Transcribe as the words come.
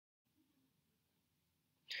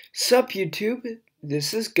Sup YouTube,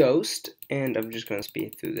 this is Ghost, and I'm just gonna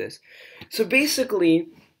speed through this. So basically,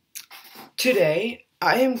 today,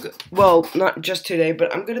 well, not just today,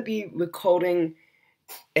 but I'm gonna be recording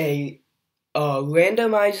a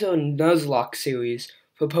randomizer nuzzlock series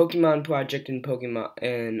for Pokemon Project and Pokemon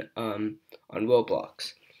and on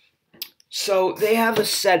Roblox. So they have a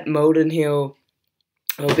set mode in here.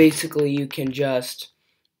 Basically, you can just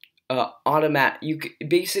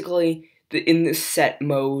in this set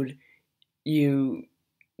mode,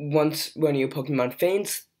 once one of your Pokemon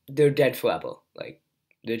faints, they're dead forever. Like,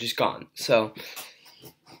 they're just gone. So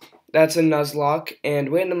that's a Nuzlocke, and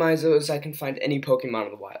randomizer is I can find any Pokemon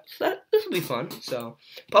in the wild. So this will be fun. So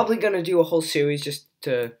probably gonna do a whole series just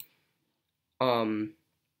to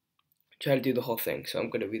try to do the whole thing. So I'm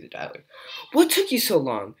gonna read the dialogue. What took you so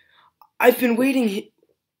long? I've been waiting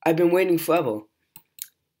forever.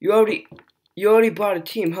 You already brought a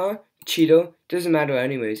team, huh? Cheeto. Doesn't matter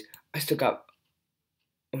anyways. I still got.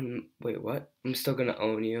 Wait, what? I'm still gonna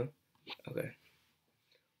own you. Okay.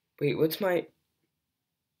 Wait,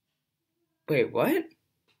 Wait, what?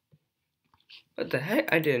 What the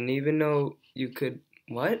heck? I didn't even know you could.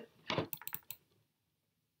 What?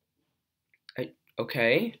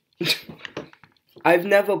 Okay. I've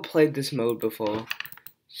never played this mode before,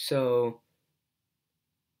 so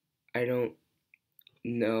I don't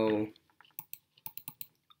know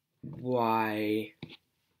why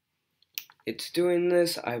it's doing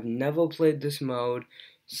this. I've never played this mode,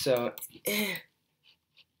 so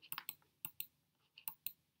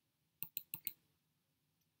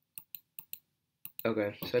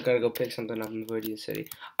Okay, so I gotta go pick something up in Viridian City.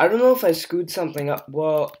 I don't know if I screwed something up.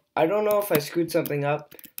 Well, I don't know if I screwed something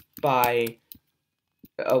up by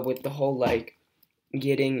with the whole like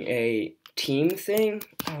getting a team thing.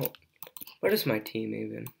 Oh, what is my team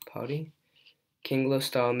even? Party? Kinglo,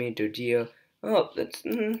 Starmie, Dodia. Oh, that's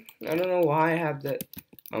I don't know why I have that.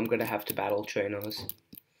 I'm gonna have to battle trainers.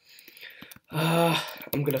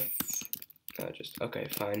 I'm gonna okay,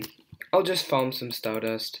 fine. I'll just farm some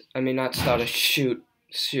Stardust. I mean, not Stardust, shoot,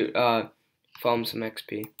 farm some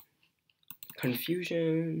XP.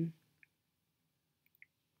 Confusion.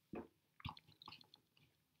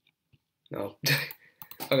 No.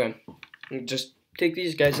 Okay, just take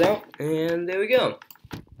these guys out, and there we go.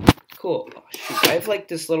 Cool. Oh, shoot. I have like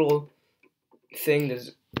this little thing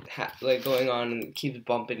that's like going on and keeps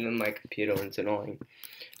bumping in my computer, and it's annoying.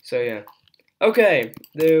 So yeah. Okay,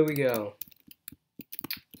 there we go.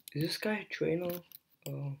 Is this guy a trainer?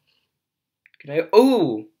 Oh. Can I?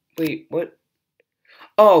 Oh! Wait, what?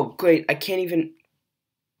 Oh, great. I can't even.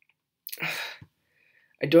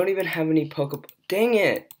 I don't even have any Pokeball. Dang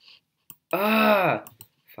it! Ah!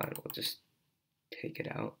 Fine, we'll just take it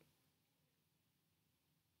out.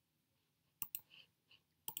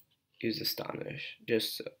 Use Astonish.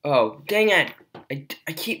 Oh, dang it!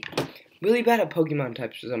 I keep really bad at Pokemon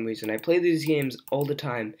types for some reason. I play these games all the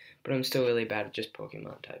time, but I'm still really bad at just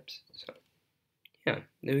Pokemon types. So, yeah,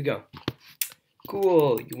 there we go.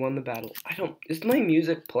 Cool, you won the battle. Is my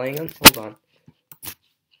music playing on? Hold on.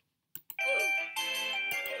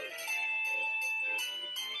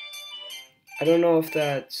 I don't know if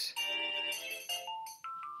that's...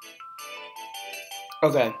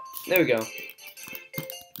 Okay, there we go.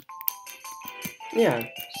 Yeah,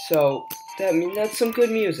 so, that's some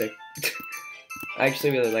good music. I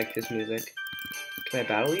actually really like this music. Can I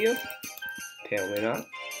battle you? Apparently not.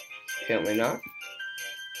 Apparently not.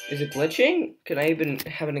 Is it glitching? Can I even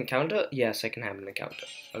have an encounter? Yes, I can have an encounter.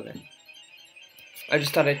 Okay. I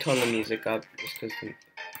just thought I'd turn the music up, just because...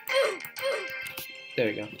 There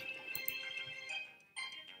we go.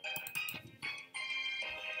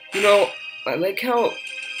 You know, I like how,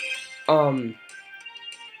 I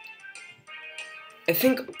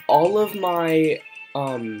think all of my,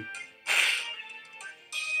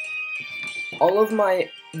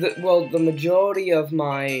 the majority of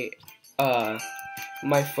my,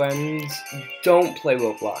 my friends don't play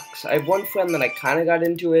Roblox. I have one friend that I kind of got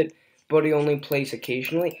into it, but he only plays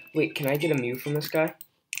occasionally. Wait, can I get a Mew from this guy?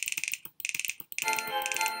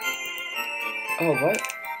 Oh, what?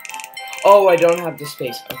 Oh, I don't have the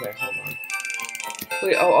space. Okay, hold on.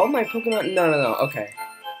 Wait, oh, all my Pokemon? No, okay.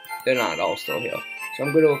 They're not all still here. So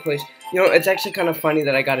I'm going to replace... You know, it's actually kind of funny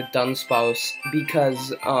that I got a Dunsparce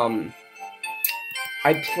because,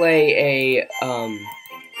 I play a,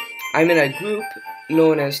 I'm in a group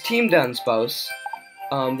known as Team Dunsparce.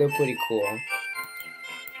 They're pretty cool.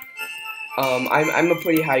 I'm a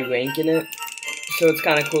pretty high rank in it, so it's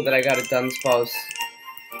kind of cool that I got a Dunsparce.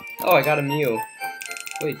 Oh, I got a Mew.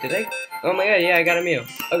 Wait, did I? Oh my god, yeah, I got a Mew.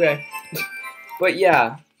 Okay. But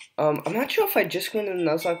yeah, I'm not sure if I just went in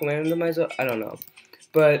the Nuzlocke randomizer. I don't know.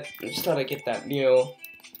 but I just thought I'd get that new,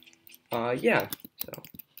 yeah, so.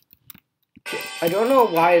 I don't know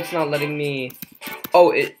why it's not letting me,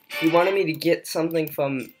 oh, he wanted me to get something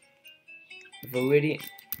from Viridian,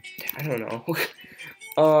 I don't know,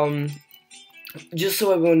 just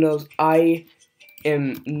so everyone knows, I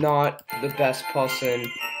am not the best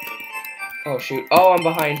person. Oh shoot, oh, I'm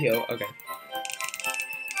behind here, okay.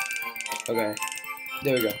 Okay,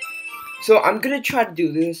 there we go. So I'm gonna try to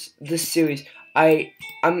do this series.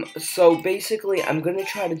 So basically I'm gonna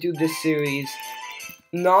try to do this series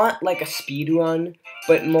not like a speed run,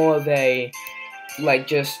 but more of a like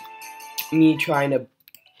just me trying to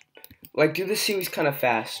like do this series kind of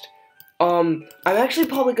fast. I'm actually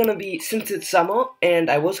probably gonna be, since it's summer and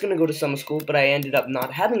I was gonna go to summer school, but I ended up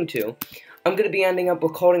not having to. I'm gonna be ending up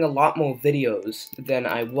recording a lot more videos than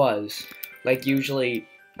I was. Like usually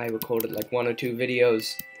I recorded like 1 or 2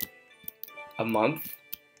 videos a month,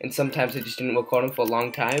 and sometimes I just didn't record them for a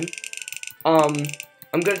long time.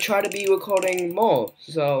 I'm gonna try to be recording more,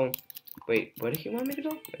 so, wait, where did he want me to go?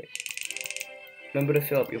 Wait. Remember to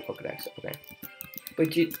fill up your Pokedex, okay.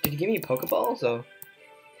 Wait, did you give me Pokeballs, or,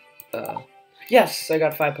 yes, I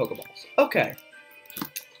got 5 Pokeballs, okay.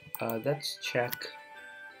 Let's check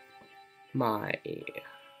my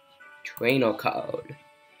trainer code.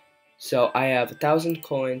 So, I have 1,000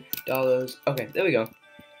 coin, dollars, okay, there we go.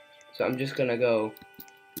 So, I'm just gonna go,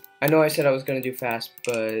 I know I said I was gonna do fast,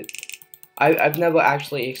 but I've never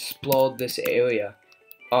actually explored this area,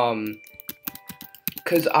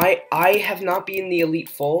 cause I have not been in the Elite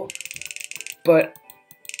Four, but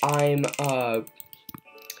I'm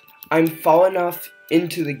far enough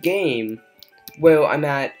into the game where I'm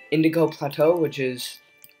at Indigo Plateau, which is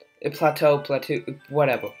a plateau,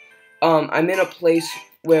 whatever. I'm in a place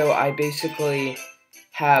where I basically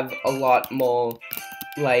have a lot more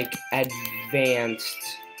like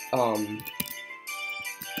advanced,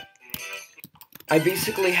 I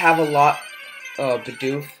basically have a lot,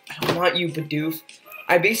 Bidoof. I don't want you, Bidoof.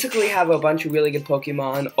 I basically have a bunch of really good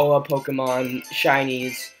Pokemon, Oa Pokemon,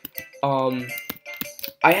 Shinies.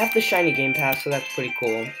 I have the Shiny Game Pass, so that's pretty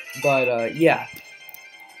cool. But, yeah.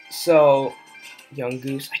 So, Young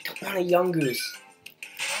Goose. I don't want a Young Goose.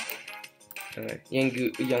 Alright, Young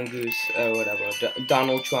Goose, whatever.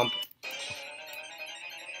 Donald Trump.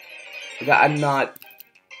 I'm not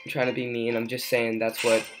trying to be mean, I'm just saying that's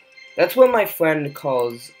what my friend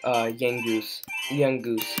calls, Young Goose.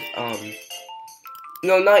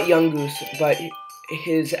 No, not Young Goose, but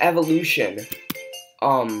his evolution.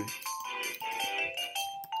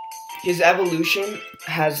 His evolution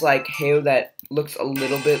has, like, hair that looks a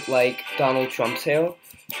little bit like Donald Trump's hair.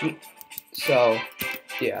 So,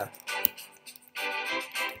 yeah.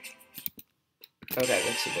 Okay,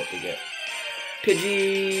 let's see what we get.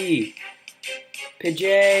 Pidgey!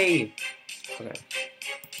 Pidgey! Okay.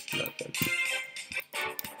 Nothing.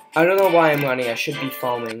 I don't know why I'm running. I should be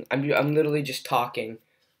foaming. I'm literally just talking.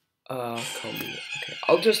 Combi. Okay,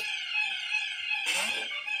 I'll just.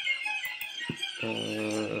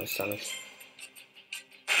 Summons.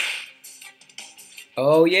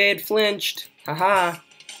 Oh yeah, it flinched. Haha,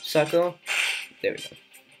 sucker. There we go.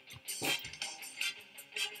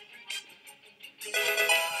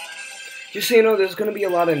 Just so you know, there's gonna be a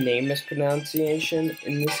lot of name mispronunciation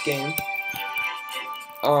in this game.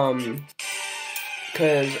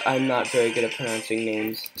 Because I'm not very good at pronouncing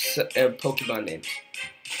names, Pokemon names.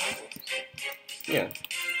 Yeah.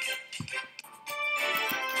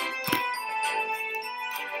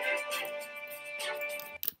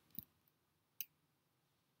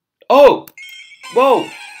 Oh! Whoa!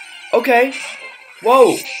 Okay.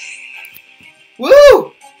 Whoa!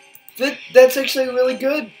 Woo! That's actually a really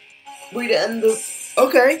good way to end the...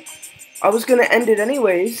 Okay. I was gonna end it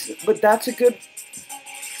anyways, but that's a good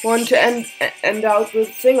one to end out the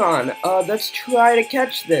thing on. Let's try to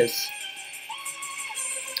catch this.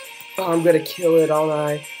 Oh, I'm gonna kill it, aren't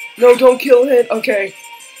I? No, don't kill it! Okay.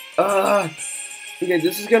 Okay,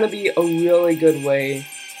 this is gonna be a really good way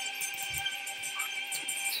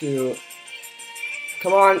to...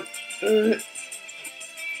 Come on.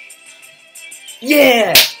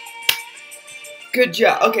 Yeah! Good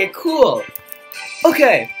job. Okay, cool.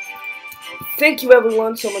 Okay. Thank you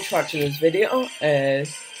everyone so much for watching this video.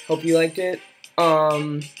 Hope you liked it.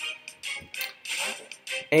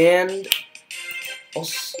 And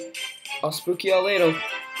I'll spook y'all later.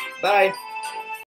 Bye.